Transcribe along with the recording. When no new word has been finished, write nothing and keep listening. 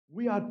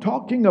We are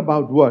talking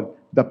about what?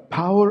 The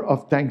power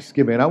of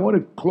thanksgiving. I want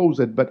to close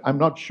it, but I'm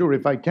not sure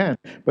if I can.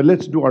 But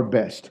let's do our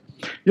best.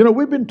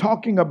 We've been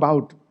talking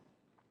about,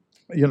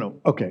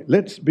 okay,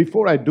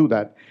 before I do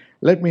that,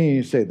 let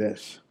me say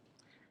this.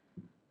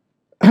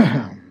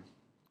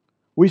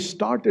 We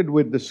started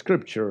with the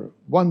scripture,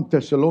 1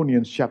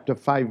 Thessalonians chapter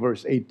 5,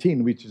 verse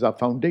 18, which is our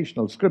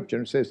foundational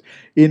scripture. It says,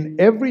 "In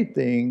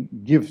everything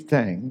give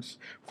thanks,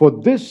 for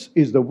this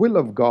is the will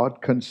of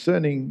God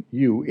concerning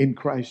you in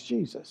Christ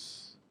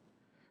Jesus."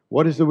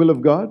 What is the will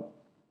of God?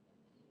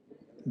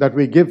 That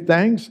we give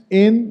thanks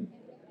in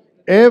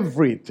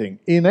everything.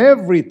 In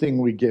everything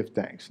we give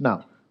thanks.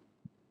 Now,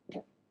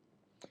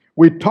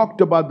 we talked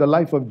about the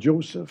life of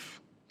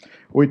Joseph.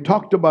 We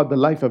talked about the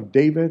life of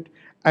David.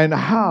 And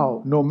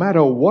how, no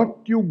matter what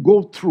you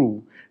go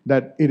through,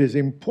 that it is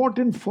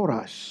important for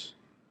us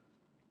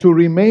to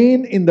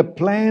remain in the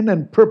plan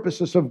and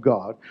purposes of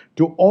God,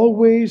 to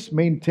always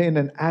maintain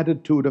an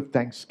attitude of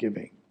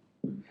thanksgiving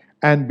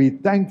and be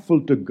thankful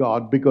to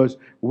God, because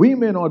we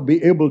may not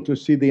be able to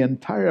see the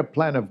entire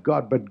plan of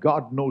God, but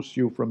God knows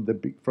you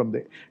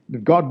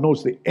God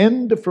knows the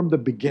end from the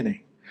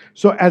beginning.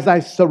 So as I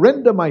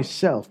surrender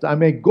myself, I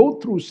may go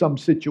through some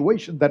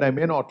situation that I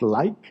may not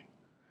like,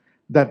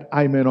 that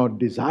I may not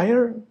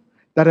desire,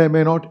 that I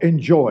may not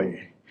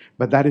enjoy,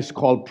 but that is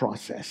called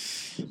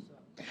process.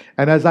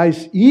 And as I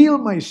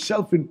yield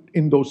myself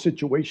in those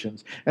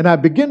situations, and I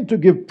begin to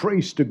give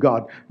praise to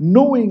God,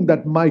 knowing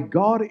that my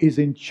God is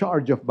in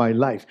charge of my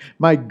life,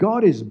 my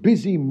God is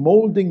busy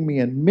molding me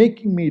and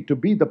making me to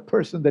be the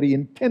person that He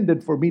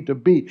intended for me to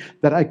be,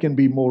 that I can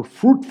be more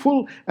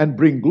fruitful and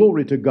bring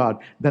glory to God,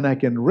 then I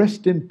can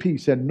rest in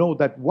peace and know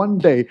that one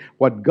day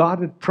what God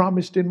had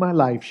promised in my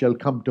life shall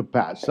come to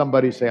pass.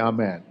 Somebody say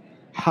amen.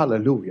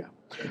 Hallelujah.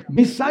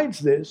 Besides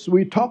this,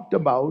 we talked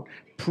about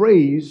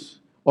praise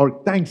or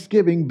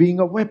thanksgiving being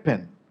a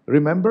weapon.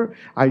 Remember,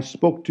 I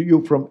spoke to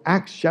you from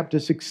Acts chapter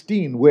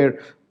 16, where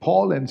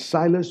Paul and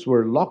Silas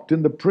were locked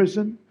in the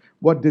prison.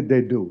 What did they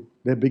do?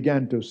 They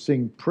began to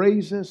sing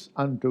praises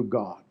unto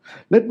God.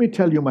 Let me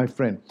tell you, my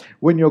friend,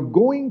 when you're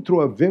going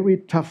through a very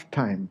tough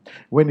time,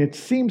 when it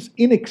seems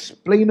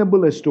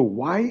inexplainable as to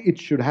why it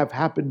should have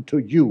happened to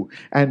you,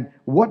 and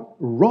what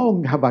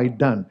wrong have I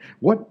done?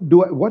 What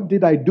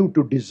did I do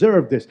to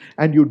deserve this?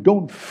 And you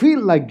don't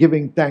feel like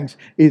giving thanks,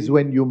 is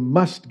when you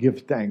must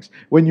give thanks.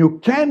 When you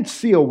can't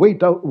see a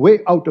way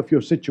out of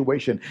your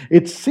situation,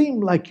 it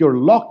seems like you're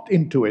locked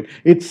into it.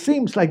 It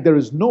seems like there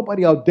is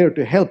nobody out there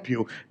to help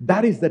you.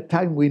 That is the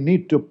time we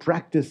need to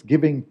practice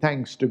giving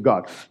thanks to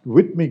God.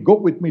 Go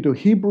with me to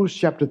Hebrews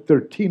chapter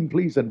 13,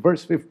 please, and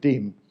verse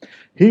 15.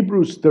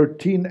 Hebrews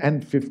 13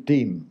 and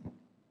 15.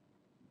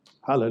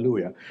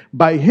 Hallelujah.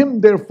 By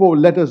Him, therefore,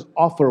 let us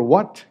offer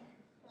what?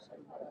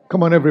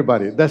 Come on,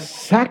 everybody. The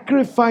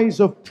sacrifice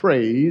of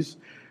praise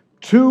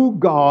to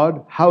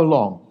God. How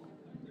long?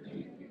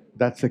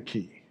 That's a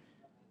key.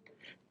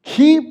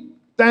 Keep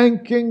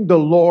thanking the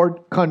Lord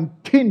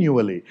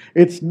continually.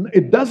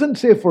 It doesn't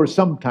say for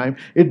some time.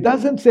 It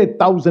doesn't say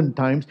 1,000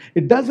 times.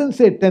 It doesn't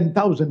say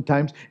 10,000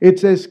 times. It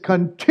says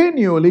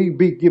continually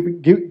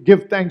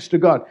give thanks to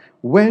God.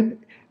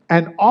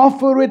 And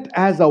offer it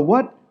as a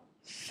what?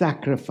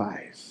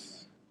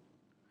 Sacrifice.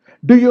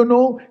 Do you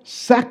know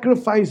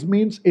sacrifice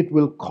means it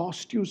will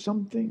cost you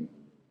something?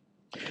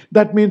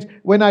 That means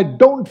when I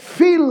don't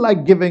feel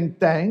like giving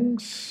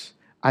thanks,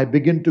 I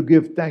begin to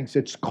give thanks.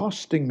 It's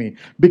costing me,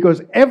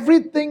 because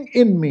everything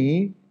in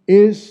me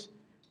is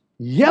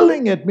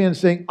yelling at me and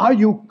saying, "Are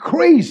you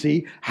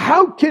crazy?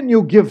 How can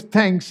you give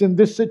thanks in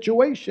this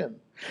situation?"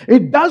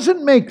 It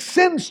doesn't make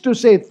sense to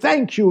say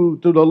thank you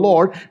to the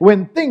Lord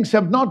when things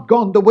have not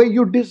gone the way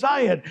you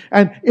desired.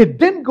 And it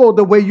didn't go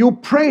the way you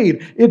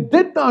prayed. It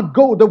did not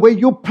go the way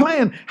you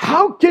planned.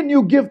 How can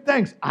you give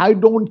thanks? I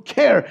don't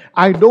care.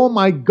 I know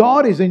my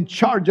God is in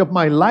charge of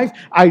my life.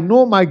 I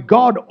know my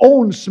God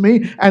owns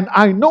me. And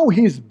I know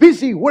He's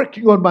busy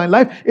working on my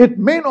life. It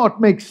may not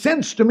make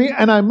sense to me,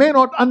 and I may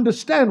not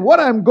understand what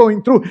I'm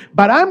going through,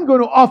 but I'm going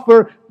to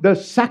offer the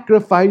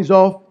sacrifice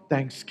of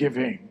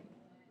thanksgiving.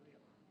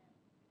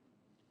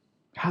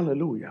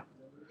 Hallelujah.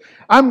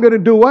 I'm going to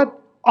do what?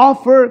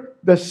 Offer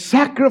the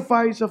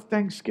sacrifice of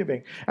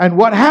thanksgiving. And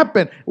what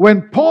happened?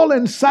 When Paul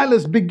and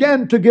Silas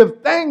began to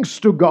give thanks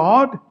to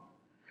God,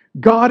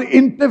 God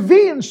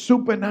intervened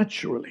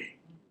supernaturally.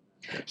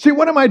 See,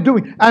 what am I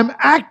doing? I'm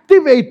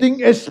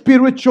activating a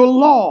spiritual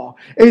law,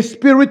 a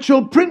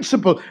spiritual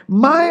principle.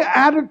 My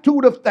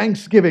attitude of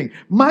thanksgiving,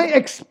 my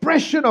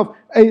expression of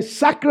a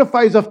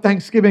sacrifice of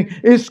thanksgiving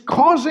is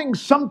causing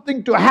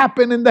something to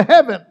happen in the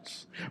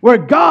heavens, where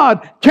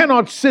God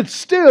cannot sit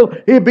still.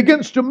 He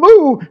begins to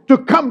move to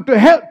come to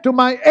help, to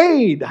my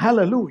aid.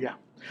 Hallelujah.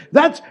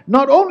 That's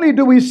not only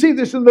do we see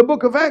this in the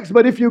book of Acts,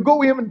 but if you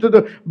go even to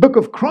the book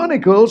of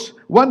Chronicles,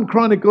 1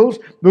 Chronicles,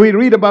 we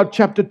read about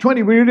chapter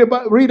 20, we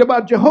read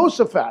about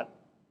Jehoshaphat.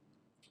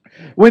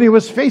 When he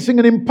was facing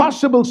an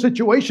impossible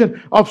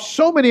situation of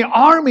so many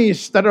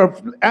armies that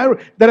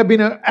have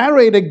been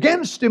arrayed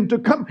against him to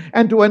come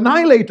and to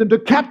annihilate and to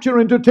capture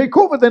and to take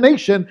over the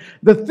nation,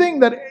 the thing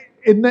that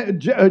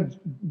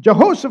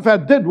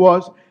Jehoshaphat did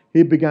was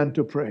he began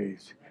to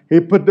praise. He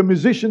put the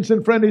musicians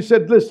in front. He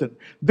said, listen,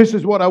 this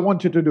is what I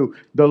want you to do.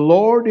 The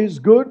Lord is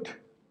good.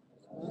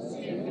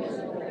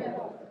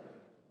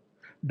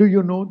 Do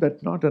you know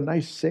that's not a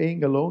nice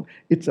saying alone?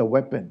 It's a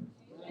weapon.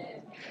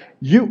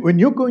 When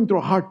you're going through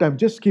a hard time,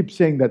 just keep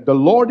saying that. The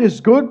Lord is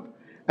good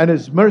and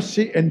His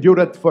mercy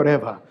endureth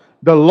forever.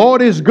 The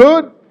Lord is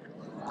good.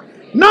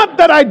 Not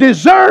that I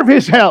deserve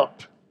His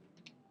help.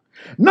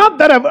 Not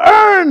that I've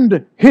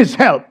earned His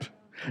help.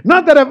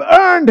 Not that I've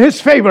earned His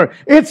favor.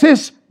 It's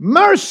His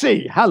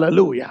mercy.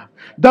 Hallelujah.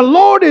 The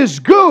Lord is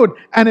good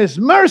and His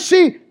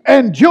mercy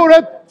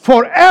endureth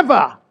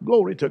forever.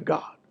 Glory to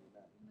God.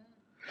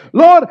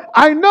 Lord,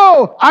 I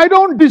know I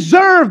don't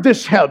deserve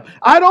this help.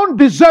 I don't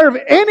deserve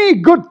any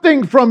good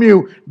thing from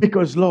you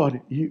because,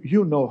 Lord,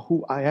 you know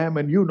who I am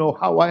and you know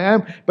how I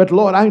am. But,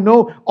 Lord, I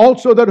know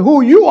also that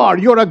who you are.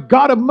 You're a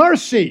God of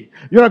mercy.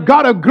 You're a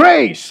God of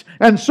grace.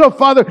 And so,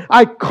 Father,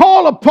 I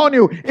call upon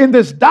you in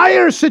this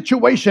dire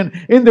situation,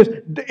 in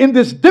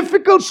this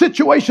difficult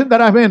situation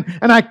that I'm in,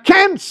 and I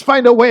can't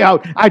find a way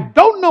out. I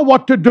don't know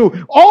what to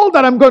do. All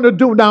that I'm going to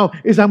do now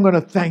is I'm going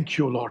to thank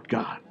you, Lord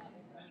God.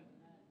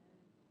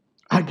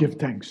 I give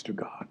thanks to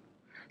God.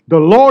 The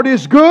Lord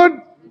is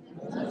good.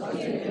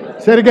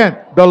 Say it again.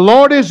 The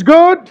Lord is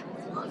good.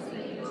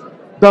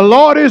 The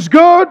Lord is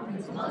good.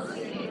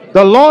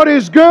 The Lord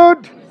is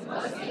good.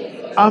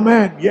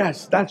 Amen.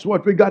 Yes, that's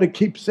what we got to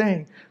keep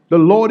saying. The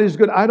Lord is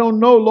good. I don't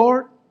know,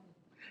 Lord.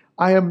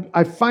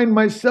 I find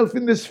myself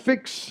in this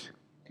fix.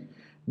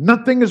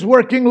 Nothing is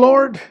working,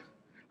 Lord.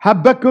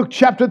 Habakkuk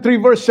chapter 3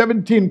 verse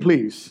 17,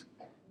 please.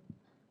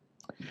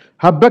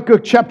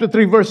 Habakkuk chapter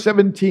 3 verse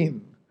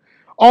 17.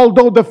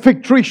 Although the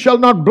fig tree shall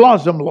not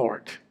blossom,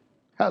 Lord.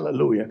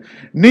 Hallelujah.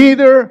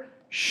 Neither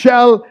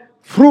shall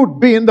fruit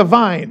be in the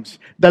vines.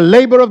 The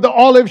labor of the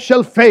olive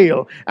shall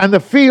fail, and the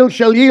field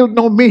shall yield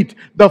no meat.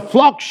 The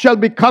flock shall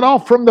be cut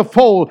off from the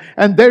fold,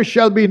 and there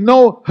shall be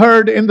no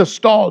herd in the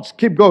stalls.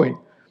 Keep going.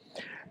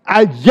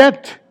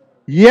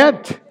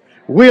 Yet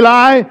will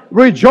I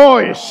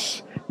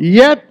rejoice.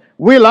 Yet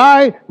will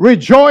I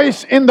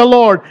rejoice in the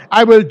Lord.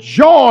 I will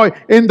joy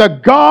in the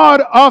God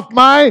of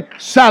my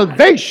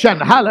salvation.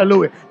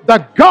 Hallelujah.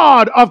 The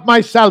God of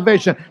my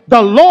salvation.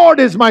 The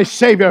Lord is my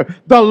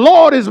Savior. The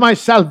Lord is my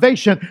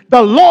salvation.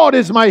 The Lord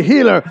is my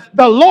healer.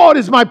 The Lord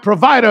is my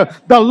provider.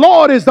 The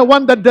Lord is the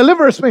one that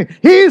delivers me.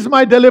 He is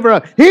my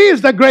deliverer. He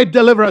is the great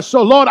deliverer.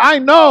 So Lord, I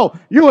know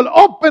you will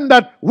open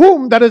that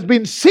womb that has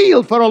been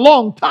sealed for a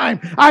long time.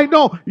 I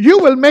know you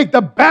will make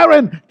the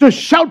barren to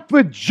shout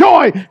with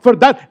joy, for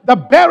that the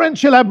barren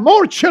shall have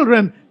more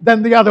children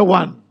than the other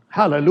one.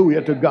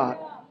 Hallelujah to God.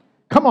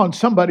 Come on,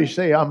 somebody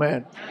say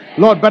amen.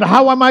 Lord, but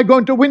how am I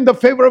going to win the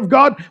favor of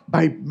God?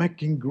 By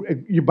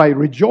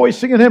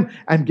rejoicing in Him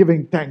and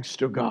giving thanks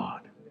to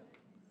God.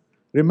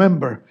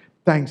 Remember,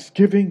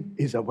 thanksgiving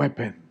is a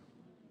weapon.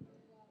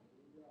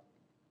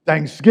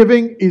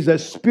 Thanksgiving is a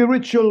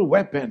spiritual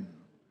weapon.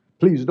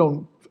 Please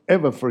don't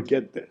ever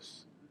forget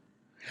this.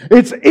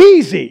 It's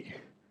easy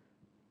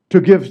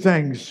to give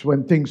thanks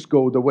when things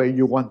go the way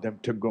you want them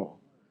to go.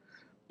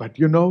 But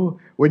you know,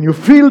 when you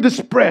feel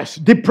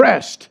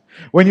depressed,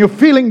 when you're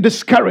feeling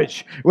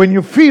discouraged, when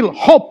you feel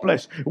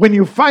hopeless, when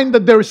you find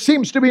that there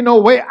seems to be no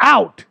way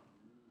out,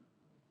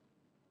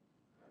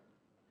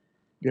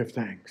 give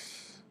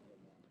thanks.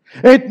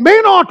 It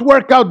may not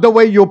work out the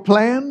way you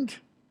planned,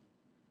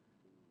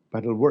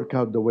 but it'll work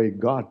out the way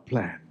God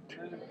planned.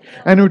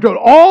 And it will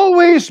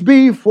always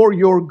be for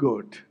your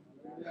good.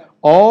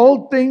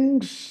 All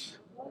things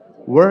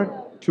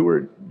work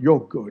toward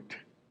your good.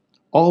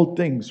 All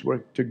things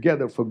work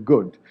together for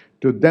good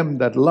to them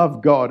that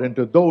love God and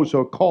to those who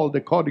are called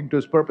according to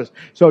His purpose.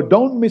 So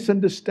don't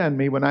misunderstand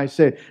me when I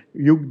say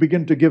you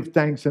begin to give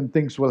thanks and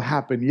things will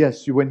happen.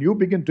 Yes, when you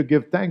begin to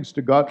give thanks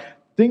to God,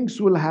 things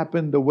will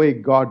happen the way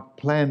God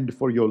planned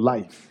for your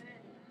life.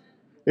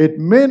 It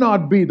may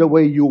not be the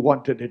way you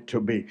wanted it to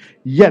be.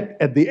 Yet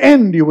at the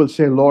end you will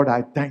say, Lord,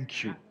 I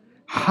thank you.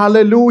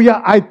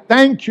 Hallelujah. I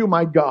thank you,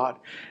 my God.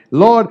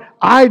 Lord,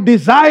 I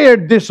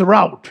desired this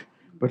route.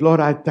 But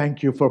Lord, I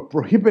thank you for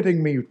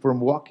prohibiting me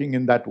from walking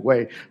in that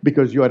way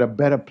because you had a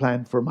better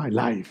plan for my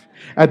life.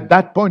 At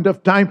that point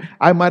of time,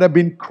 I might have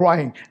been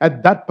crying.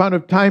 At that point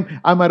of time,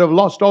 I might have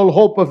lost all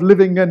hope of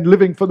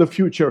living for the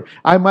future.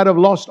 I might have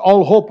lost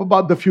all hope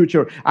about the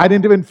future. I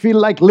didn't even feel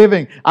like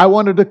living. I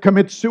wanted to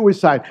commit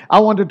suicide.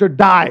 I wanted to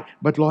die.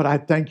 But Lord, I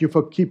thank you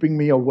for keeping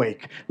me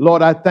awake.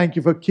 Lord, I thank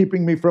you for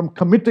keeping me from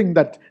committing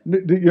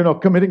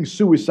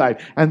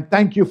suicide. And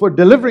thank you for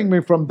delivering me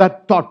from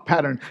that thought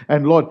pattern.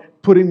 And Lord,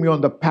 putting me on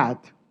the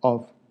path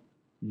of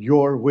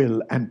your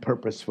will and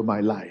purpose for my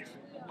life.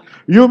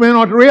 You may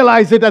not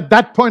realize it at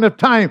that point of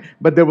time,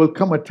 but there will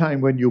come a time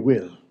when you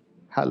will.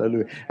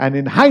 Hallelujah. And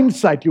in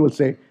hindsight, you will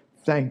say,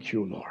 thank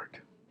you, Lord.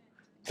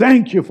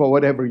 Thank you for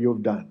whatever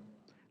you've done.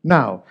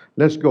 Now,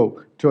 let's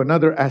go to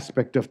another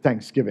aspect of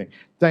thanksgiving.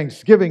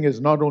 Thanksgiving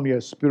is not only a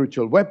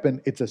spiritual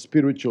weapon, it's a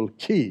spiritual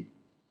key.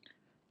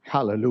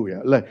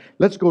 Hallelujah.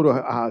 Let's go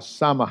to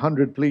Psalm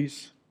 100,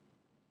 please.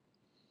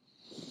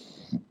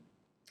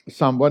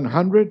 Psalm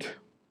 100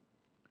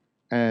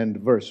 and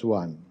verse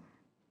 1.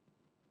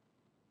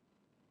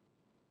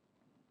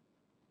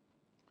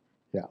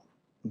 Yeah.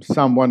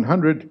 Psalm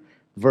 100,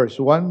 verse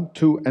 1,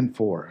 2, and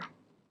 4.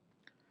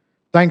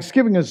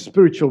 Thanksgiving is a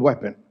spiritual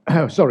weapon.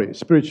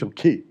 Spiritual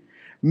key.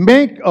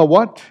 Make a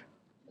what?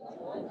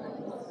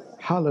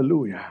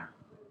 Hallelujah.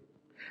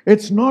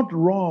 It's not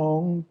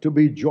wrong to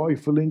be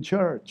joyful in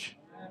church.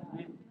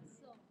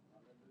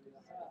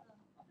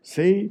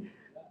 See,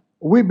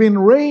 we've been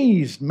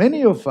raised,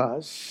 many of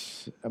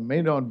us,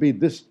 may not be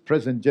this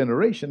present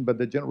generation, but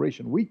the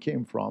generation we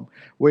came from,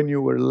 when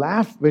you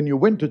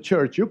went to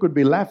church, you could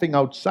be laughing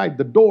outside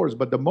the doors,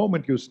 but the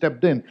moment you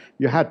stepped in,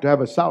 you had to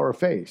have a sour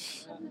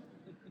face.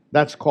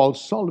 That's called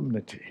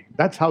solemnity.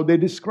 That's how they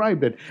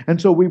described it.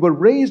 And so we were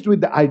raised with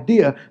the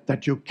idea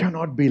that you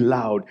cannot be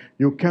loud,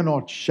 you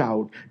cannot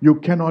shout, you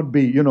cannot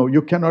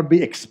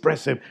be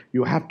expressive.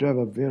 You have to have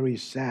a very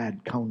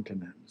sad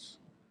countenance.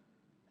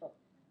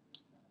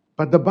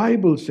 But the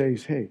Bible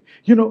says, hey,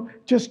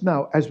 just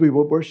now as we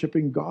were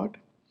worshiping God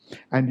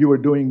and you were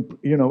doing,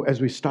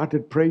 as we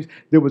started praise,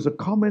 there was a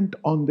comment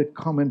on the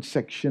comment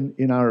section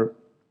in our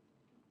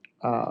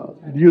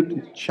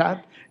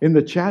chat, and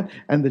the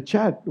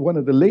chat, one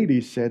of the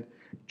ladies said,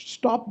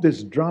 stop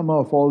this drama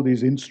of all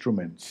these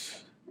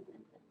instruments.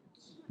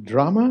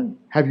 Drama?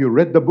 Have you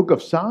read the book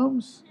of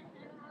Psalms?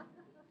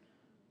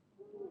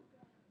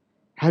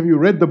 Have you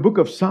read the book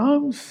of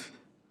Psalms?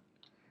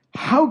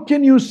 How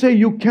can you say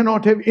you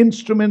cannot have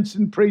instruments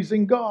in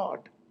praising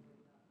God?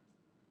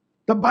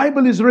 The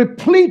Bible is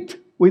replete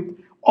with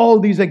all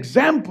these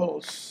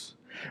examples.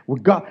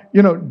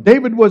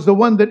 David was the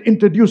one that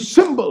introduced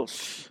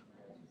cymbals.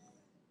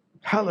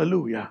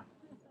 Hallelujah.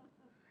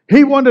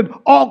 He wanted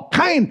all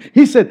kind.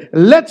 He said,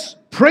 let's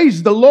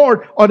praise the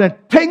Lord on a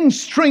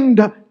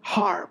 10-stringed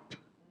harp.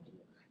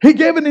 He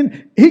gave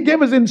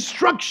us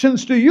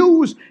instructions to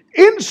use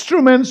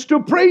instruments to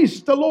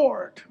praise the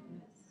Lord.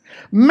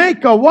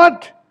 Make a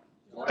what?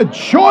 A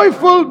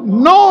joyful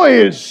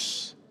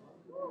noise.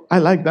 I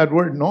like that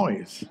word,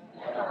 noise.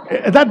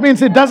 That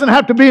means it doesn't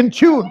have to be in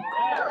tune.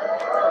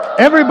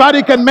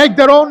 Everybody can make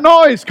their own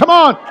noise. Come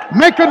on,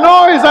 make a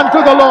noise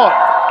unto the Lord.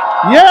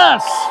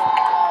 Yes.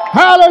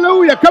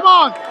 Hallelujah. Come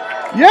on.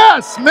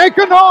 Yes, make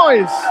a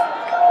noise.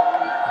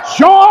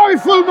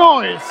 Joyful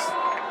noise.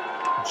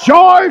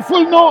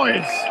 Joyful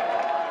noise.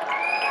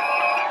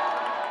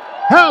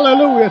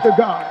 Hallelujah to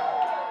God.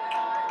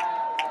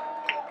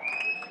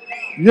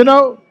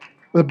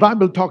 The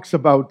Bible talks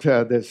about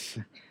this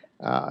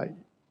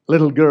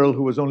little girl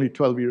who was only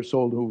 12 years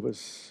old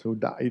who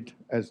died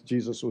as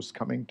Jesus was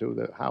coming to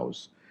the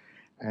house.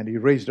 And he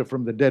raised her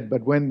from the dead.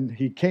 But when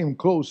he came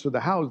close to the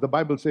house, the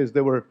Bible says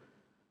there were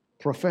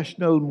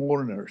professional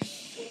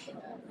mourners.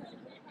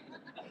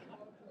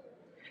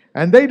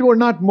 And they were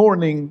not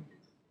mourning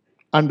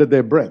under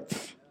their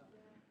breath.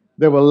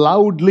 They were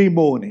loudly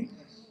mourning.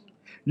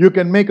 You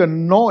can make a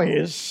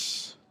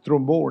noise through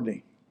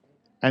mourning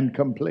and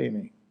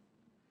complaining.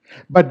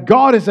 But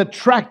God is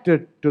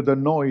attracted to the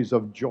noise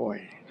of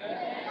joy.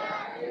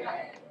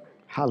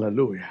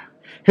 Hallelujah.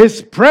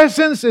 His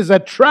presence is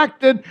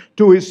attracted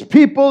to His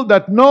people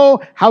that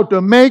know how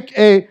to make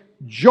a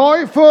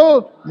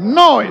joyful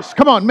noise.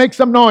 Come on, make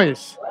some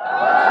noise.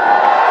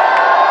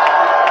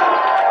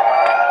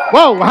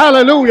 Whoa,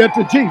 hallelujah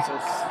to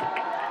Jesus.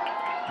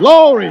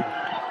 Glory.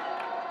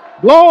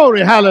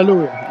 Glory,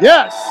 hallelujah.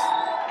 Yes.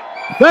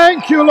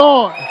 Thank you,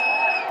 Lord.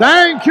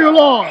 Thank you,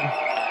 Lord.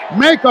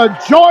 Make a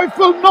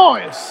joyful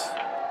noise.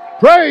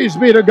 Praise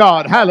be to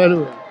God.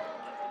 Hallelujah.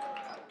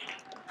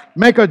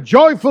 Make a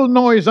joyful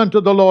noise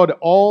unto the Lord,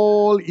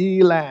 all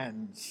ye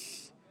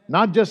lands.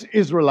 Not just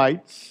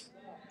Israelites,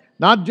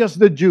 not just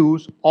the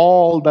Jews,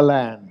 all the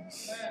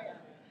lands.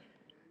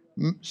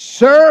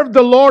 Serve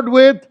the Lord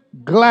with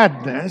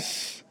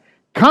gladness.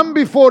 Come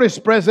before His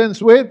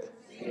presence with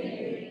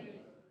singing.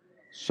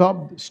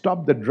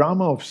 Stop the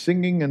drama of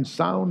singing and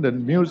sound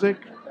and music.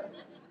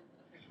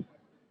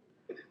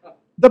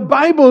 The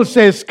Bible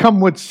says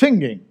come with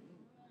singing.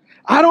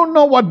 I don't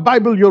know what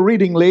Bible you're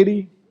reading,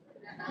 lady.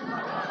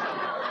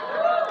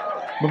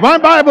 But my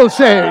Bible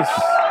says,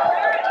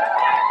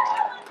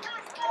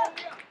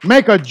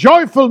 make a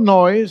joyful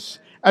noise.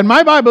 And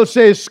my Bible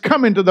says,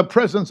 come into the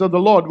presence of the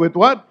Lord with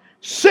what?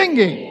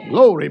 Singing.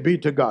 Glory be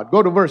to God.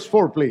 Go to verse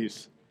 4,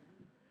 please.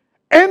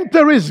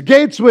 Enter His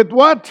gates with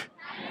what?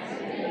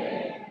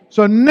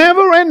 So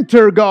never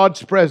enter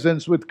God's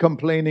presence with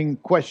complaining,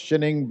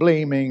 questioning,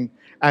 blaming,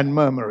 and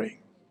murmuring.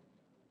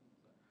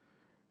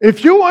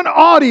 If you want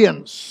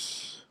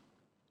audience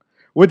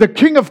with the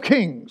King of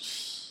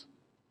Kings,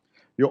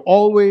 you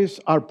always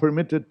are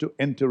permitted to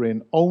enter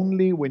in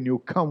only when you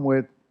come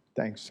with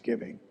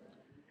thanksgiving.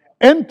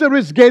 Enter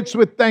His gates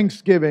with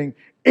thanksgiving,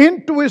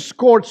 into His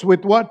courts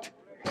with what?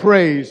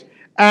 Praise.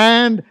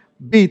 And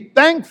be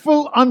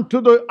thankful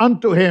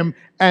unto Him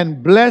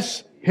and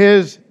bless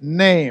His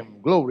name.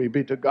 Glory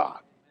be to God.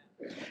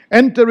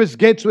 Enter His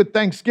gates with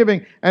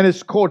thanksgiving and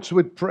His courts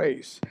with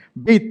praise.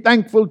 Be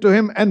thankful to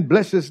Him and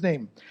bless His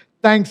name.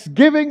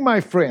 Thanksgiving, my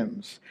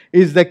friends,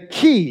 is the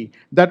key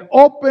that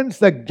opens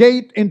the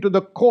gate into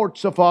the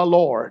courts of our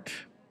Lord.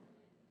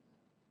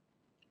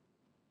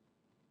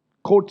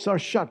 Courts are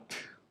shut.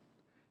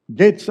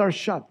 Gates are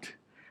shut.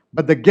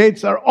 But the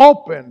gates are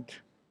opened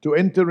to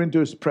enter into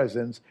His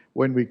presence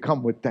when we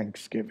come with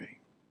thanksgiving.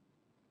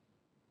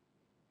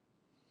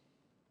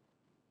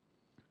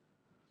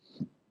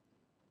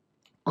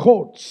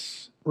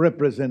 Courts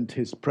represent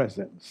His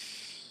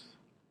presence.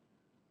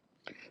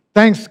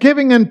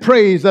 Thanksgiving and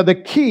praise are the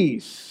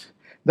keys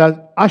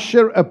that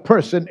usher a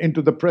person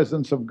into the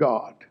presence of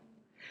God.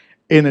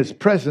 In His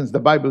presence, the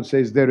Bible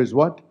says there is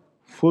what?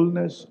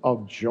 Fullness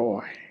of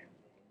joy.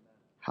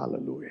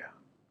 Hallelujah.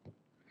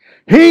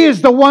 He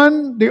is the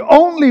one, the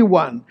only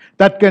one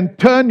that can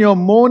turn your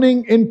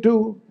mourning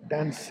into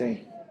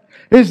dancing.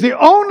 He's the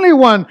only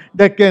one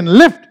that can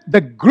lift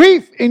the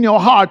grief in your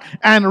heart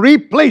and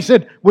replace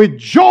it with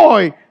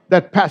joy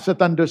that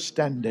passeth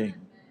understanding.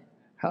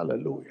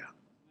 Hallelujah.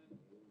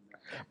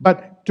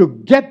 But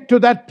to get to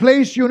that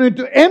place, you need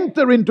to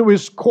enter into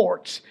His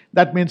courts.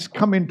 That means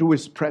come into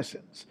His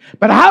presence.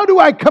 But how do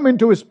I come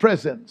into His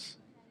presence?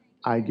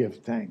 I give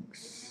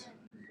thanks.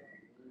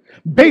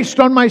 Based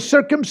on my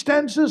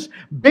circumstances,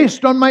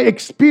 based on my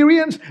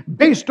experience,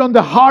 based on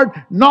the hard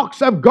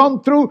knocks I've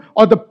gone through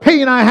or the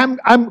pain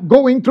I'm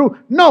going through.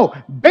 No,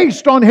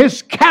 based on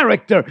His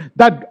character,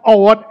 that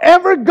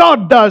whatever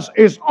God does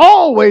is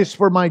always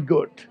for my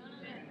good.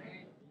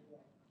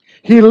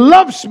 He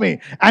loves me,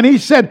 and He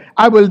said,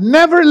 I will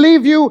never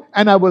leave you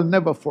and I will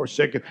never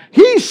forsake you.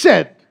 He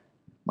said,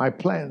 my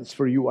plans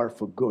for you are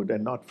for good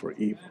and not for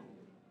evil.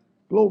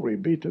 Glory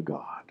be to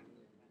God.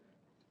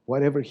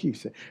 Whatever He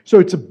said. So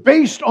it's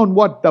based on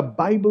what the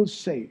Bible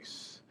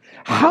says.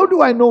 How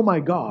do I know my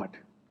God?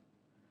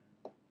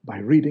 By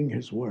reading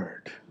His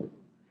Word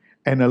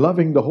and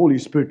allowing the Holy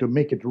Spirit to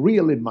make it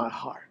real in my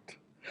heart.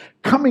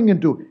 Coming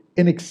into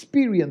an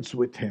experience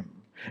with Him.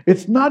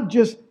 It's not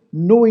just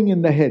knowing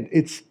in the head.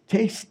 It's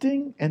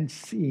tasting and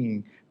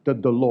seeing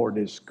that the Lord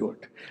is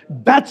good.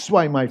 That's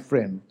why, my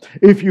friend,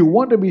 if you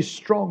want to be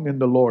strong in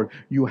the Lord,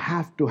 you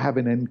have to have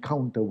an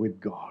encounter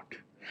with God.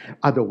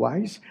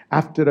 Otherwise,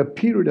 after a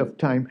period of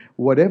time,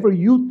 whatever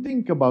you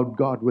think about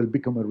God will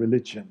become a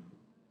religion.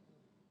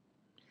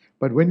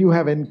 But when you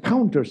have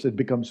encounters, it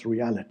becomes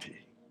reality.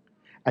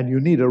 And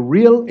you need a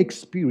real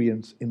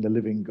experience in the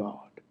living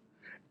God.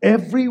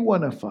 Every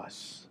one of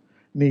us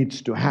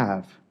needs to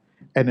have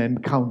an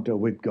encounter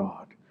with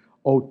God.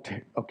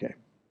 Okay.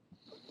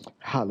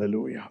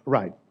 Hallelujah.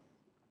 Right.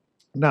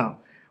 Now,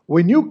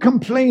 when you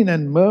complain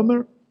and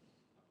murmur,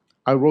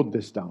 I wrote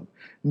this down.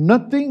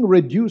 Nothing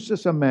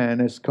reduces a man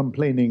as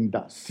complaining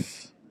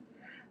does.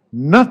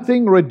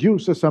 Nothing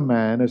reduces a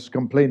man as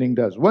complaining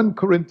does. 1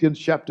 Corinthians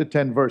chapter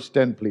 10 verse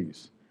 10,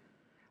 please.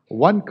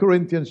 1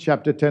 Corinthians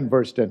chapter 10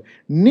 verse 10.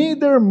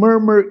 Neither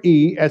murmur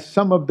ye as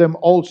some of them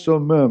also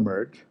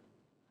murmured.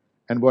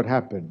 And what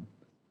happened?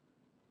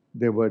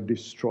 They were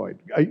destroyed.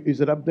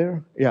 Is it up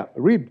there? Yeah,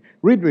 read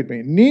with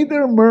me.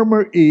 Neither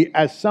murmur ye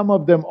as some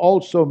of them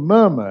also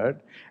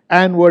murmured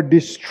and were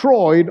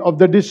destroyed of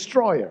the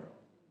destroyer.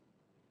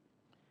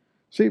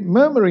 See,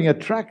 murmuring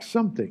attracts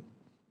something.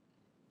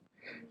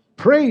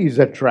 Praise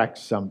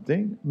attracts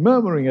something.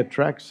 Murmuring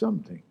attracts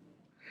something.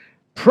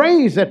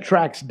 Praise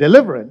attracts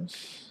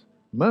deliverance.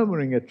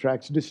 Murmuring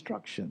attracts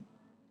destruction.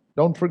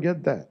 Don't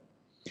forget that.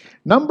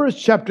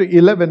 Numbers chapter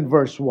 11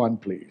 verse 1,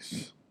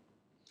 please.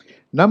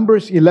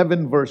 Numbers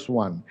 11 verse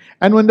 1.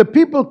 And when the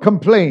people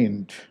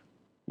complained,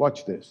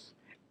 watch this,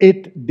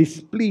 it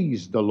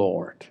displeased the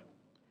Lord.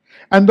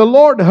 And the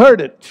Lord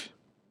heard it.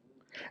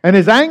 And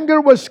His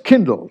anger was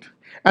kindled.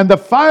 And the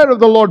fire of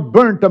the Lord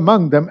burnt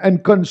among them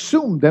and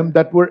consumed them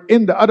that were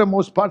in the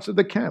uttermost parts of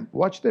the camp.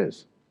 Watch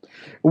this.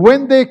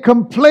 When they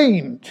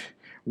complained,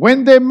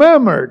 when they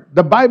murmured,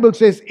 the Bible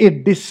says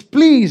it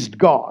displeased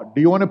God.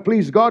 Do you want to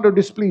please God or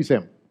displease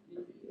Him?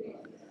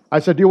 I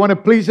said, do you want to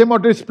please Him or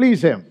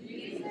displease Him?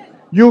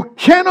 You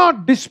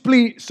cannot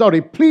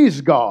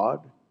please God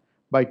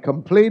by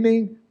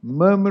complaining,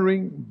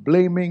 murmuring,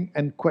 blaming,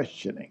 and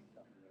questioning.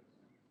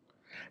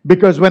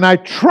 Because when I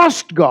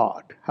trust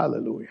God,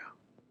 hallelujah,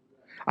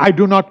 I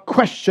do not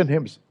question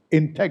His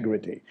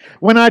integrity.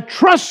 When I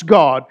trust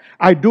God,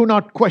 I do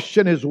not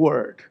question His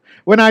word.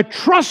 When I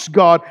trust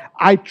God,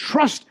 I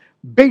trust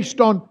based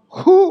on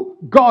who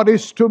God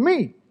is to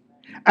me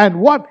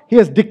and what He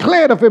has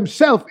declared of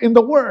Himself in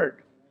the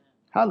word.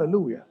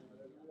 Hallelujah.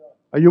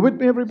 Are you with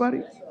me,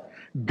 everybody?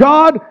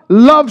 God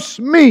loves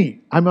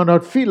me. I may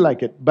not feel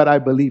like it, but I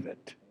believe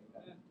it.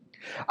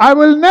 I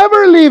will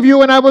never leave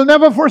you and I will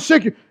never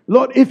forsake you.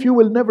 Lord, if you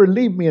will never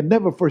leave me and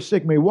never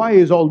forsake me, why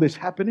is all this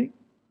happening?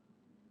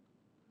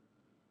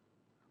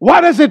 Why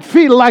does it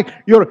feel like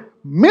you're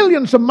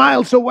millions of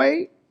miles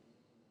away?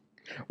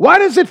 Why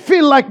does it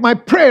feel like my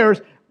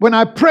prayers, when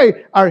I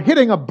pray, are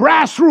hitting a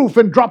brass roof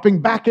and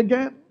dropping back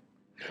again?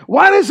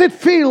 Why does it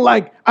feel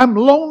like I'm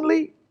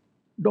lonely?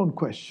 Don't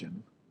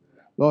question.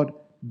 Lord,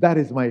 that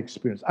is my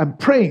experience. I'm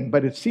praying,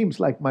 but it seems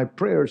like my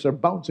prayers are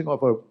bouncing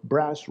off a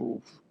brass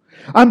roof.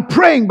 I'm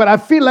praying, but I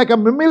feel like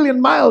I'm a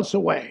million miles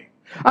away.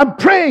 I'm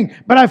praying,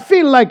 but I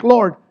feel like,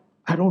 Lord,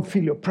 I don't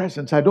feel your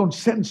presence. I don't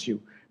sense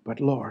you. But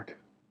Lord,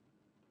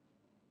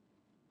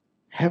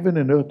 heaven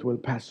and earth will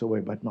pass away,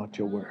 but not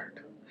your word.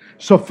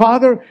 So,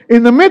 Father,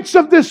 in the midst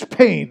of this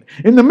pain,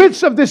 in the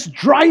midst of this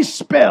dry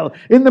spell,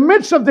 in the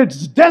midst of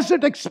this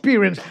desert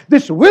experience,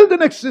 this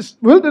wilderness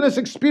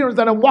experience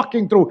that I'm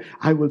walking through,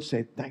 I will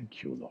say,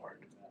 thank you, Lord.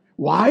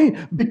 Why?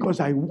 Because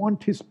I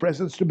want His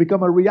presence to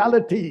become a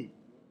reality.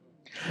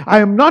 I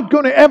am not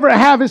going to ever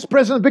have His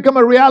presence become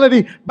a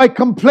reality by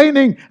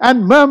complaining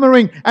and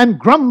murmuring and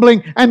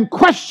grumbling and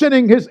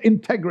questioning His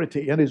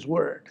integrity and His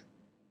word.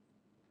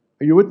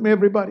 Are you with me,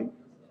 everybody?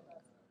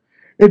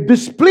 It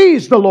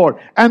displeased the Lord,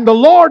 and the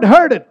Lord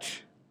heard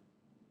it.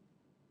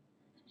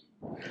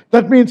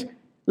 That means,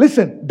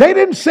 listen, they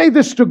didn't say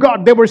this to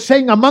God. They were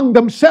saying among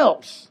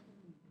themselves,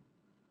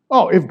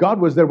 oh, if God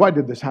was there, why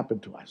did this happen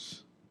to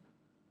us?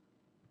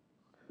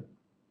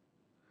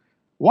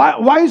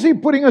 Why is He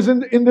putting us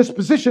in this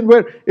position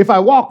where if I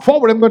walk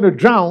forward, I'm going to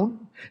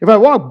drown. If I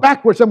walk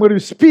backwards, I'm going to be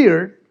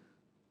speared.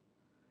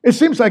 It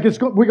seems like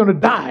we're going to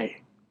die.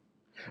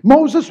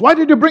 Moses, why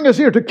did you bring us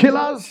here? To kill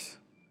us?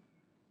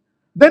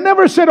 They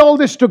never said all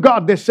this to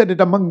God. They said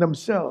it among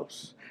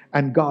themselves.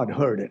 And God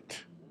heard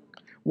it.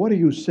 What are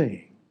you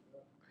saying?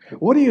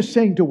 What are you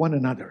saying to one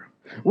another?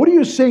 What are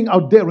you saying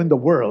out there in the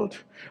world?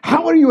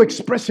 How are you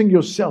expressing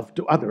yourself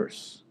to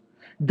others?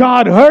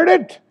 God heard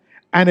it,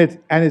 and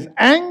His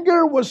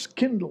anger was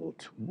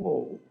kindled.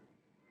 Whoa.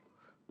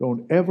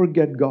 Don't ever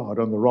get God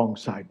on the wrong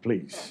side,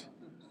 please.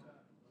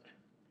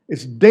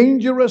 It's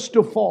dangerous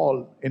to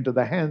fall into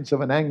the hands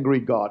of an angry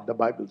God, the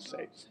Bible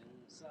says.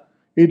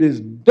 It is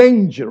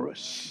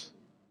dangerous.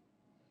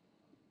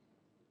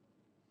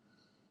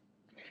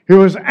 He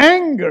was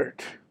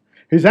angered.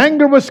 His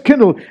anger was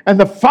kindled, and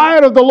the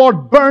fire of the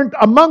Lord burnt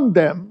among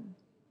them.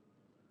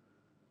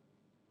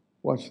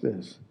 Watch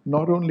this.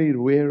 Not only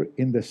were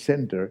in the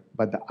center,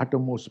 but the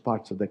uttermost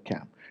parts of the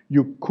camp.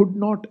 You could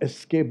not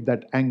escape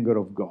that anger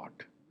of God.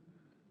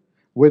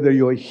 Whether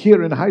you're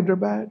here in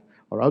Hyderabad,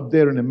 or out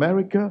there in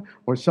America,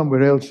 or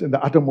somewhere else in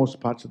the uttermost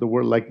parts of the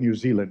world like New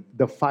Zealand,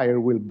 the fire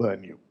will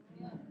burn you.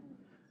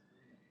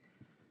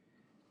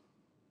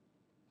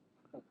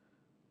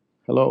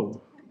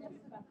 Hello.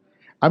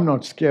 I'm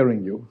not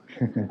scaring you.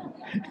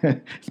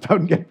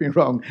 Don't get me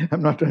wrong.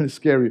 I'm not trying to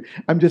scare you.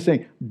 I'm just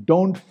saying,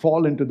 don't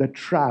fall into the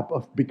trap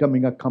of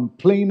becoming a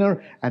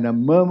complainer and a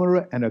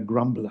murmurer and a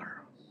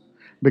grumbler.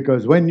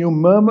 Because when you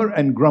murmur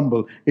and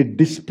grumble, it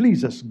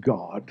displeases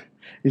God.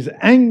 His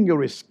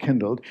anger is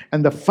kindled,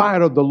 and the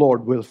fire of the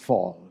Lord will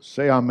fall.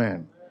 Say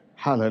amen.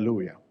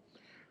 Hallelujah.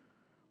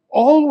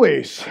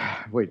 Always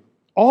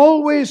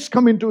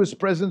come into His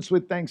presence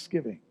with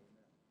thanksgiving.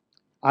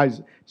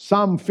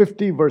 Psalm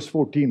 50 verse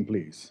 14,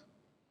 please.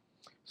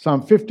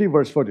 Psalm 50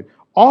 verse 14.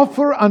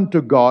 Offer unto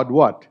God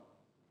what?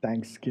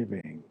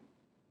 Thanksgiving.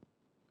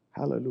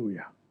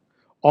 Hallelujah.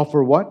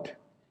 Offer what?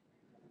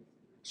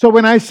 So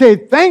when I say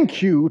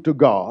thank you to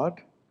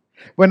God,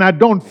 when I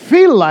don't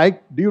feel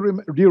like, do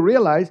you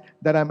realize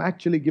that I'm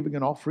actually giving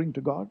an offering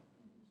to God?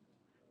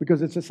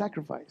 Because it's a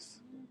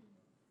sacrifice.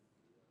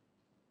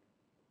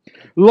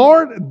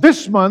 Lord,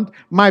 this month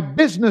my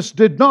business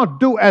did not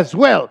do as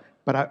well,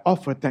 but I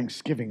offer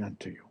thanksgiving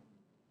unto you.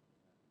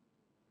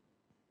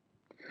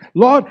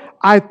 Lord,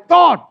 I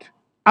thought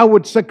I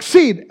would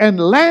succeed and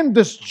land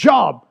this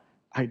job.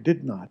 I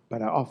did not,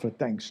 but I offer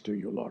thanks to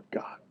you, Lord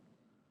God.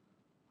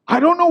 I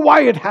don't know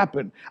why it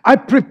happened. I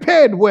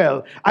prepared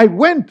well. I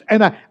went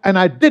and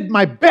I did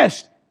my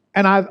best.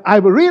 And I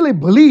really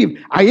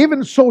believed. I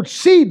even sowed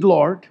seed,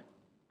 Lord.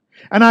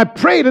 And I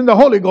prayed in the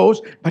Holy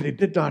Ghost, but it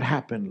did not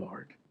happen,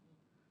 Lord.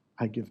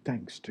 I give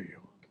thanks to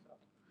you.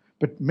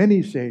 But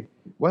many say,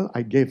 well,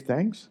 I gave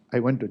thanks. I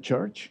went to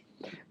church.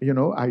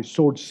 I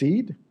sowed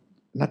seed.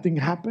 Nothing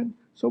happened.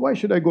 So why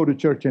should I go to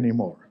church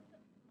anymore?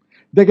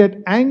 They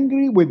get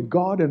angry with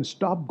God and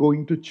stop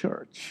going to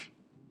church.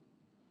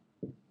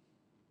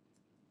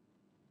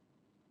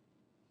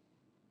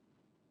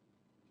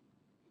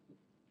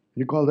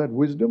 You call that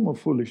wisdom or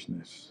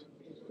foolishness?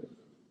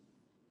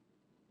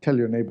 Tell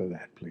your neighbor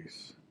that,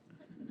 please.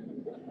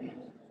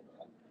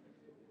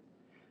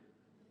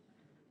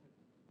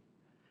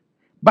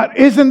 But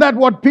isn't that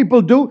what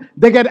people do?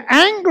 They get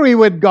angry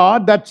with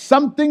God that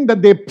something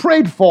that they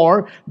prayed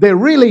for, they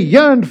really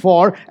yearned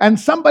for, and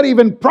somebody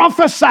even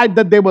prophesied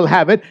that they will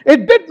have it.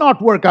 It did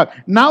not work out.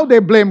 Now they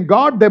blame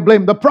God, they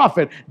blame the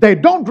prophet. They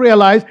don't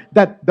realize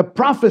that the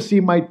prophecy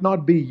might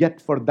not be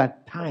yet for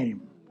that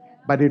time,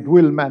 but it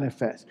will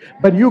manifest.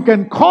 But you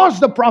can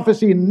cause the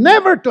prophecy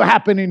never to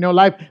happen in your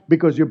life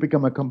because you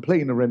become a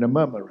complainer and a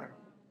murmurer.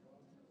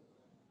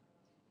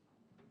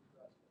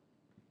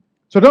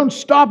 So don't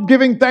stop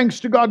giving thanks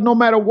to God no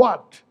matter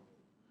what.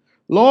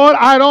 Lord,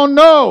 I don't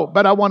know,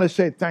 but I want to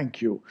say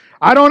thank you.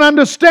 I don't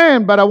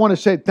understand, but I want to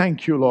say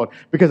thank you, Lord,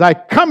 because I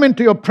come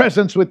into your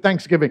presence with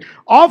thanksgiving.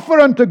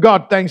 Offer unto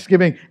God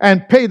thanksgiving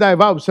and pay thy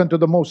vows unto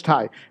the Most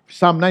High.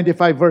 Psalm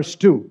 95 verse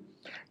 2.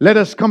 Let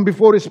us come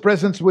before His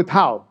presence with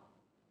how?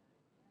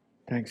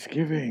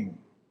 Thanksgiving.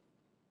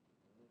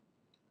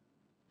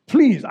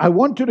 Please, I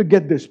want you to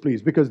get this,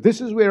 please, because this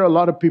is where a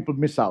lot of people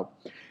miss out.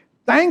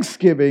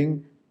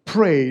 Thanksgiving,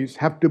 praise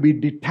have to be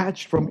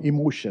detached from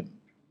emotion.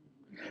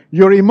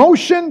 Your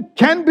emotion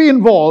can be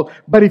involved,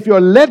 but if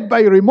you're led by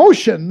your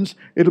emotions,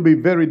 it'll be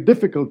very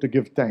difficult to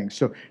give thanks.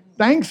 So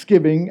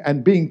thanksgiving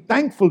and being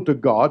thankful to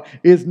God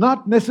is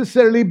not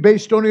necessarily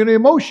based on your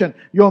emotion.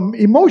 Your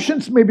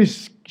emotions may be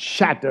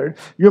shattered.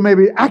 You may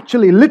be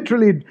actually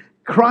literally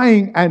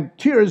crying and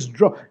tears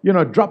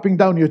dropping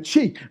down your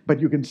cheek, but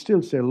you can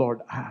still say, Lord,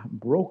 I'm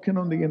broken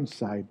on the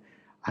inside.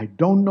 I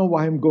don't know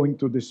why I'm going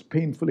through this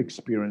painful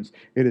experience.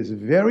 It is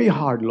very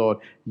hard, Lord.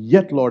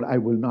 Yet, Lord, I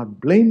will not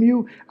blame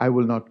you. I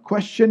will not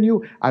question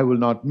you. I will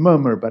not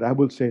murmur, but I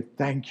will say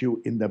thank you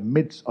in the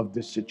midst of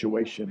this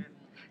situation.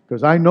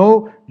 Because I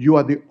know you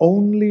are the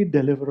only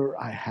deliverer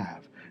I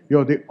have.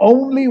 You're the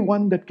only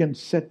one that can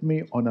set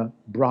me on a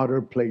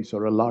broader place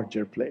or a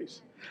larger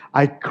place.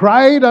 I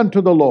cried unto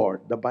the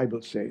Lord, the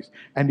Bible says,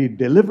 and He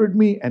delivered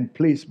me and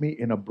placed me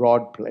in a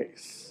broad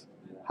place.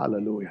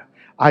 Hallelujah.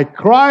 I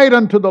cried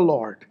unto the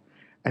Lord,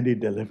 and He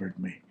delivered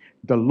me.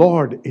 The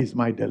Lord is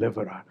my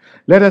deliverer.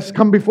 Let us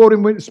come before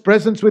Him with His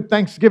presence with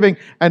thanksgiving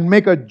and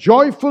make a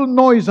joyful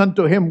noise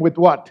unto Him with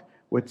what?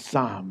 With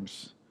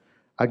psalms.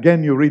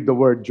 Again, you read the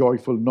word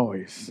joyful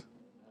noise.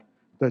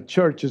 The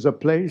church is a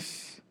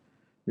place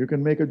you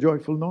can make a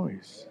joyful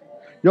noise.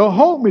 Your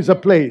home is a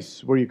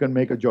place where you can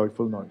make a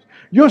joyful noise.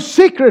 Your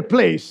secret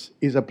place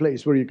is a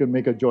place where you can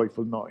make a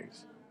joyful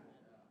noise.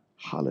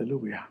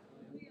 Hallelujah.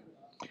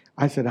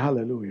 I said,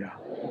 hallelujah.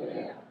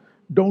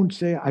 Don't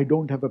say, I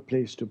don't have a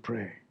place to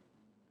pray.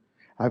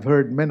 I've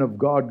heard men of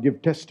God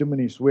give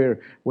testimonies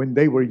where when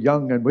they were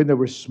young and when they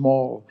were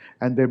small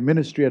and their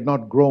ministry had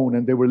not grown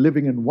and they were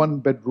living in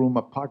one-bedroom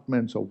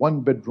apartments or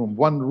one bedroom,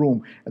 one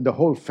room, and the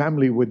whole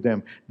family with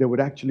them, they would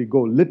actually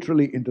go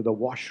literally into the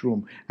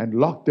washroom and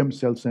lock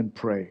themselves and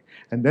pray.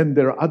 And then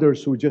there are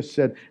others who just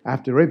said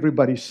after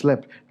everybody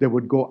slept, they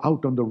would go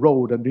out on the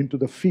road and into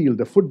the field,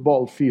 the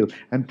football field,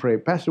 and pray.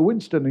 Pastor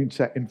Winston,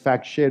 in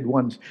fact, shared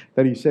once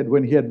that he said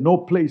when he had no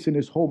place in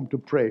his home to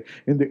pray,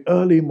 in the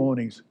early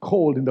mornings,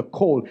 in the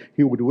cold,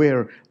 he would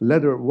wear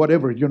leather,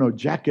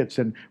 jackets,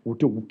 and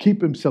to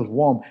keep himself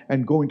warm,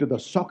 and go into the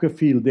soccer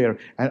field there,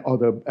 or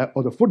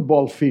the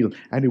football field,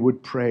 and he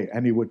would pray,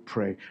 and he would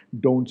pray.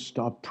 Don't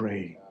stop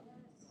praying.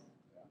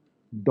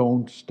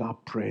 Don't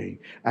stop praying.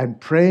 And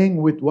praying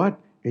with what?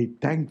 A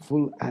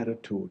thankful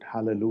attitude.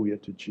 Hallelujah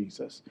to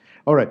Jesus.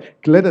 All right,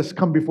 let us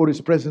come before His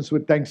presence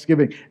with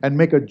thanksgiving and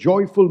make a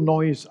joyful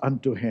noise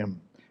unto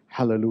Him.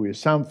 Hallelujah.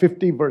 Psalm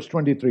 50 verse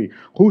 23.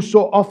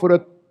 Whoso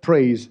offereth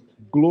praise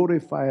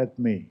glorifieth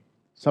me.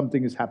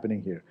 Something is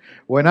happening here.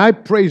 When I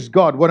praise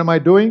God, what am I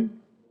doing?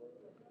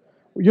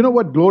 You know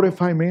what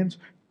glorify means?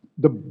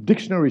 The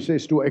dictionary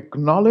says to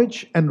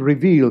acknowledge and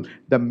reveal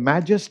the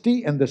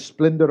majesty and the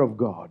splendor of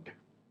God.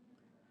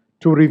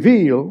 To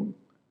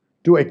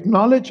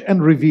acknowledge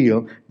and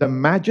reveal the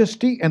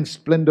majesty and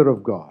splendor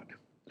of God.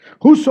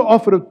 Whoso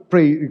offereth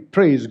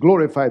praise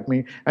glorifieth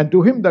me, and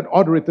to him that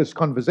ordereth this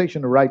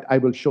conversation aright, I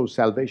will show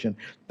salvation.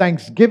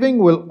 Thanksgiving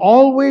will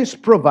always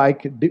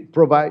provoke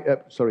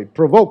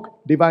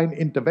divine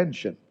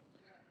intervention.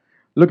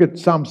 Look at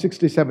Psalm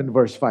 67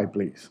 verse 5,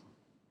 please.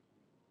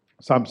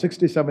 Psalm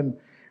 67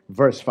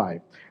 verse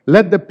 5.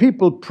 Let the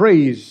people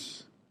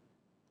praise.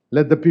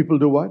 Let the people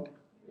do what?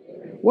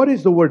 What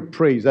is the word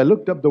praise? I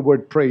looked up the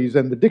word praise,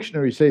 and the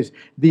dictionary says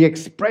the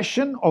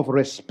expression of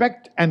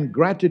respect and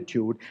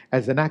gratitude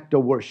as an act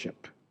of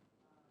worship.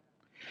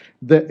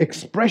 The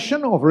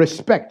expression of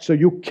respect. So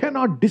you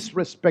cannot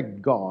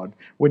disrespect God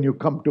when you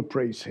come to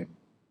praise Him.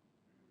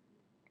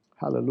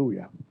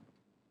 Hallelujah.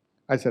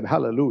 I said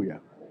hallelujah.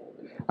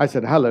 I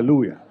said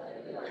hallelujah.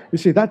 You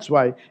see, that's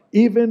why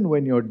even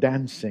when you're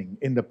dancing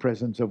in the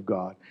presence of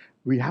God,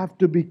 we have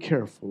to be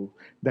careful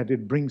that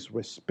it brings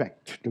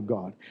respect to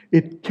God.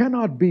 It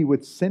cannot be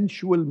with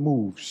sensual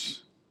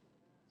moves,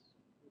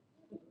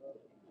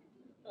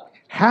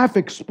 half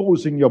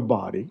exposing your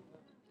body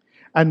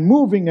and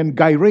moving and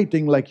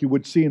gyrating like you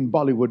would see in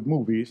Bollywood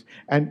movies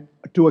and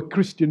to a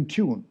Christian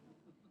tune.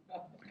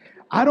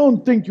 I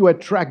don't think you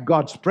attract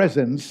God's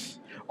presence.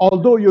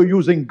 Although you're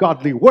using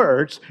godly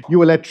words, you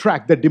will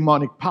attract the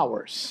demonic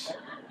powers.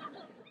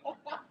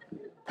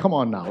 Come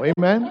on now,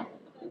 amen?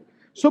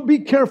 So be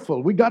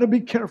careful. We got to be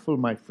careful,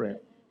 my friend.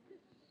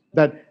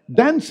 That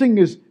dancing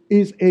is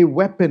a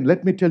weapon.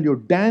 Let me tell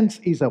you, dance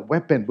is a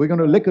weapon. We're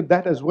going to look at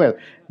that as well.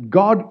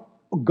 God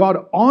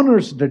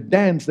honors the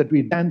dance that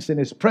we dance in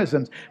His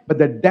presence, but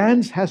the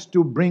dance has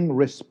to bring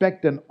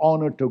respect and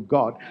honor to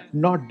God,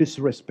 not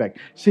disrespect.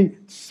 See,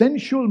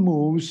 sensual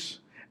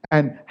moves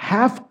and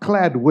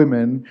half-clad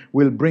women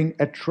will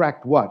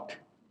attract what?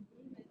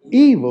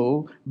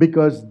 Evil,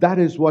 because that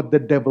is what the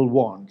devil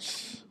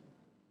wants.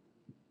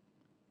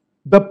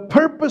 The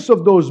purpose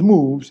of those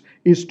moves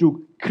is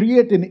to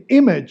create an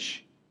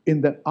image in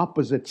the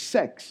opposite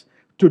sex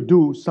to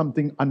do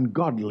something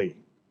ungodly.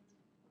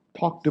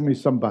 Talk to me,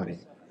 somebody.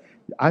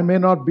 I may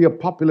not be a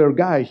popular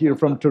guy here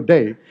from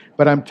today,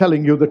 but I'm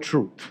telling you the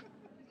truth.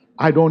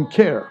 I don't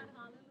care.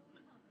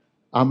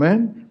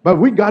 Amen. But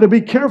we got to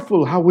be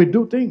careful how we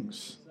do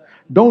things.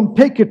 Don't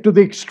take it to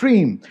the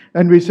extreme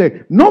and we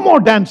say, no more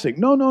dancing.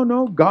 No, no,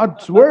 no.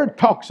 God's word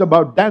talks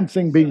about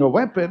dancing being a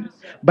weapon,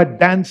 but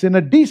dance in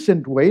a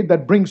decent way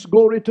that brings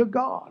glory to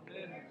God.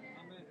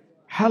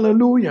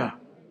 Hallelujah.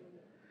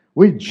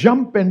 We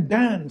jump and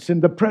dance in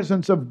the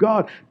presence of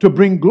God to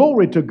bring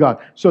glory to God.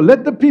 So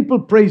let the people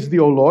praise thee,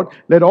 O Lord.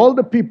 Let all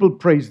the people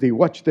praise thee.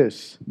 Watch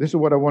this. This is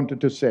what I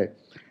wanted to say.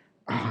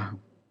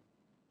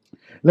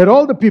 Let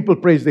all the people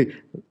praise thee.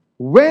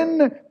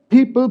 When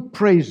people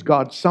praise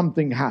God,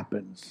 something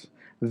happens.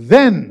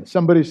 Then,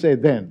 somebody say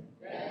then.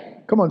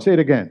 Come on, say it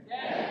again.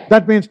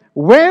 That means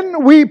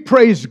when we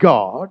praise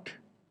God,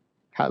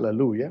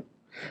 hallelujah,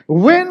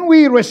 when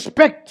we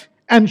respect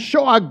and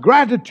show our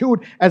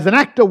gratitude as an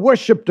act of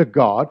worship to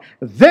God,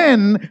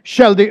 then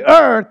shall the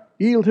earth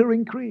yield her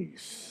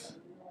increase.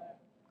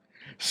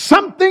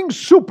 Something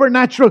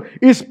supernatural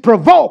is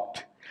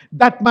provoked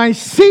that my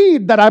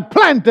seed that I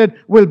planted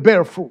will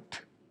bear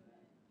fruit.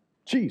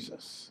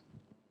 Jesus.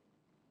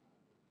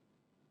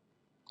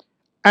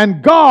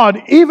 And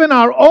God, even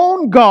our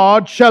own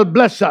God, shall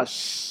bless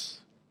us.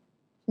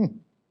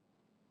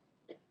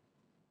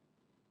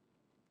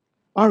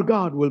 Our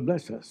God will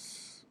bless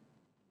us.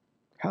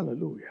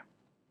 Hallelujah.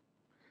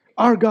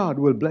 Our God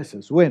will bless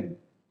us. When?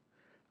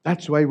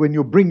 That's why when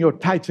you bring your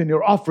tithes and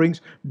your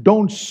offerings,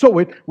 don't sow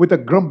it with a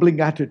grumbling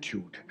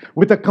attitude,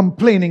 with a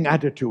complaining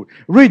attitude.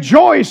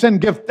 Rejoice and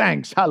give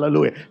thanks.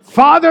 Hallelujah.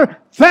 Father,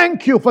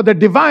 thank you for the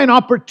divine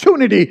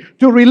opportunity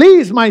to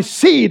release my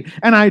seed.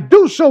 And I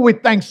do so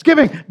with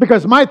thanksgiving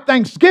because my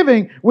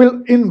thanksgiving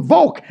will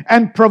invoke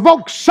and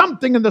provoke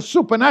something in the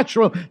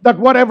supernatural that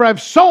whatever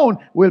I've sown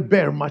will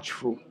bear much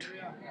fruit.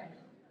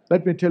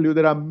 Let me tell you,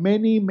 there are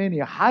many,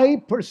 high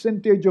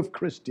percentage of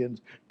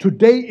Christians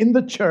today in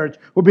the church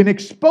who have been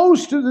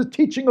exposed to the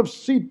teaching of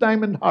seed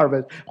time and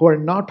harvest who are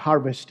not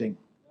harvesting.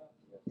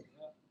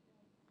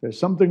 There's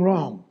something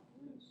wrong.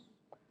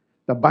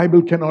 The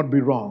Bible cannot be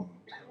wrong.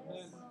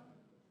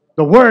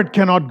 The Word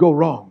cannot go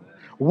wrong.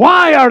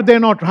 Why are they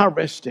not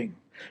harvesting?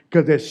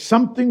 Because there's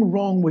something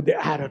wrong with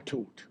the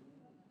attitude.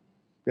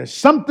 There's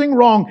something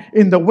wrong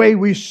in the way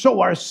we sow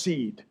our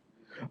seed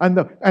and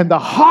the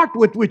heart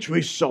with which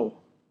we sow.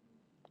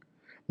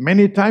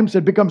 Many times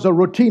it becomes a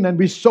routine and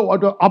we sow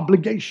out of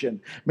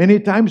obligation. Many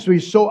times we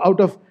sow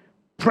out of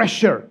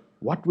pressure.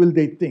 What will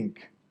they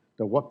think?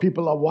 What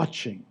people are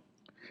watching.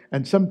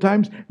 And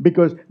sometimes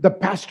because the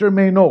pastor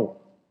may know.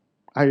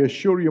 I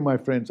assure you, my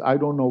friends, I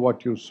don't know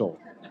what you sow.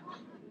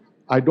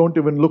 I don't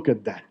even look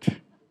at that.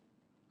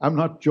 I'm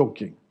not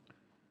joking.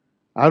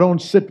 I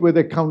don't sit where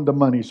they count the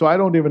money, so I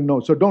don't even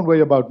know. So don't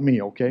worry about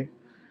me, okay?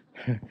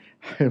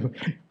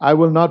 I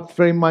will not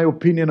frame my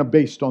opinion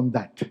based on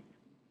that.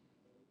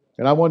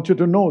 And I want you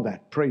to know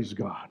that. Praise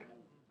God.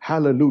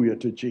 Hallelujah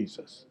to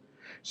Jesus.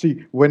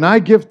 See, when I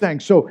give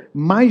thanks, so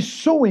my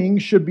sowing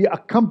should be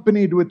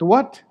accompanied with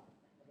what?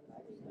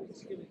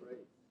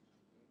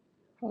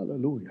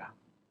 Hallelujah.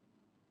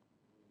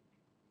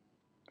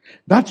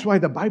 That's why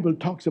the Bible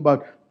talks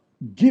about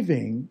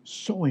giving,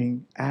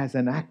 sowing as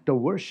an act of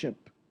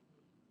worship.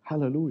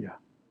 Hallelujah.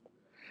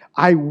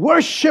 I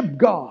worship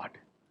God.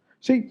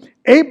 See,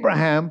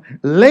 Abraham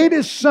laid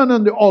his son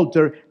on the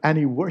altar and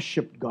he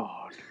worshiped God.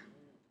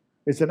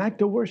 It's an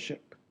act of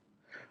worship.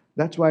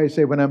 That's why I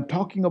say when I'm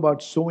talking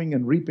about sowing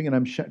and reaping and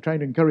I'm trying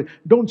to encourage,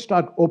 don't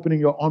start opening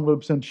your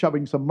envelopes and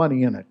shoving some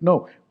money in it.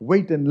 No,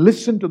 wait and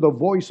listen to the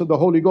voice of the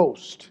Holy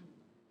Ghost.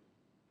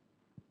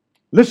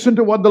 Listen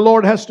to what the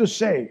Lord has to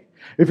say.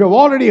 If you've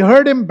already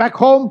heard Him back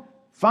home,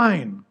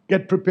 fine,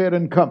 get prepared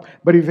and come.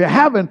 But if you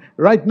haven't,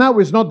 right now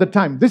is not the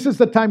time. This is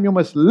the time you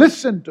must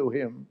listen to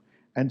Him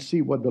and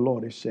see what the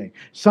Lord is saying.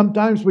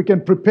 Sometimes we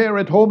can prepare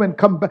at home and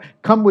come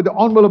with the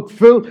envelope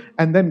filled,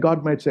 and then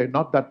God might say,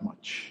 not that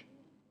much.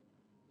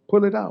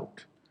 Pull it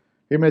out.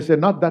 He may say,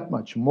 not that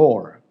much,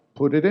 more.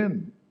 Put it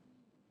in.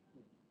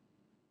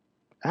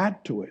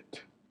 Add to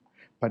it.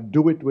 But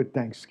do it with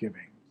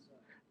thanksgiving.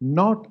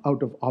 Not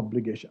out of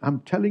obligation.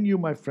 I'm telling you,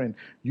 my friend,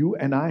 you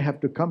and I have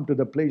to come to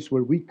the place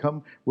where we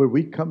come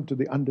to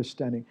the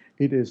understanding.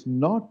 It is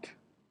not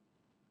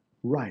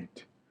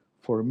right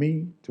for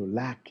me to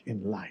lack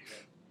in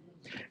life.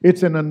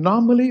 It's an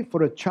anomaly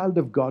for a child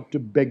of God to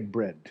beg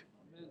bread.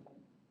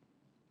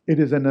 It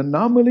is an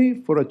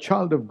anomaly for a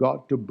child of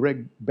God to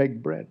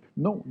beg bread.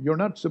 No, you're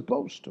not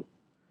supposed to.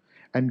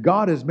 And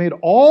God has made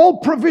all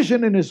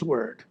provision in His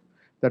Word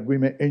that we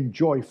may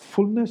enjoy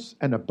fullness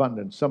and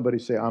abundance. Somebody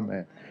say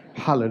amen.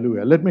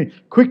 Hallelujah. Let me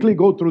quickly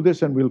go through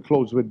this and we'll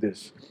close with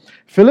this.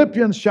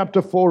 Philippians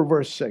chapter 4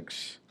 verse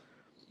 6.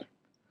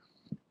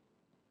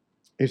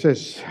 He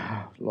says,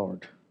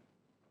 Lord,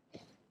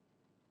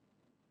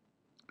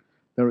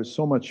 there is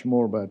so much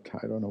more, but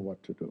I don't know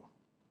what to do.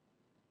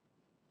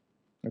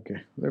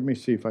 Okay, let me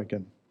see if I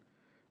can.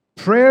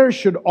 Prayer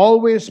should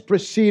always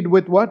proceed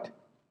with what?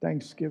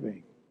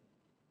 Thanksgiving.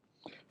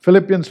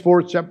 Philippians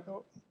 4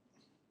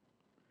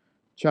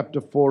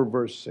 chapter 4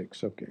 verse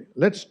 6. Okay,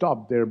 let's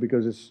stop there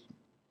because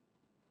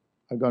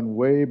I've gone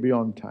way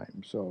beyond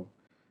time. So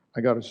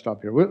I got to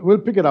stop here. We'll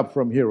pick it up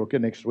from here, okay,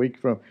 next week.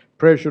 From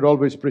prayer should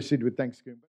always proceed with thanksgiving.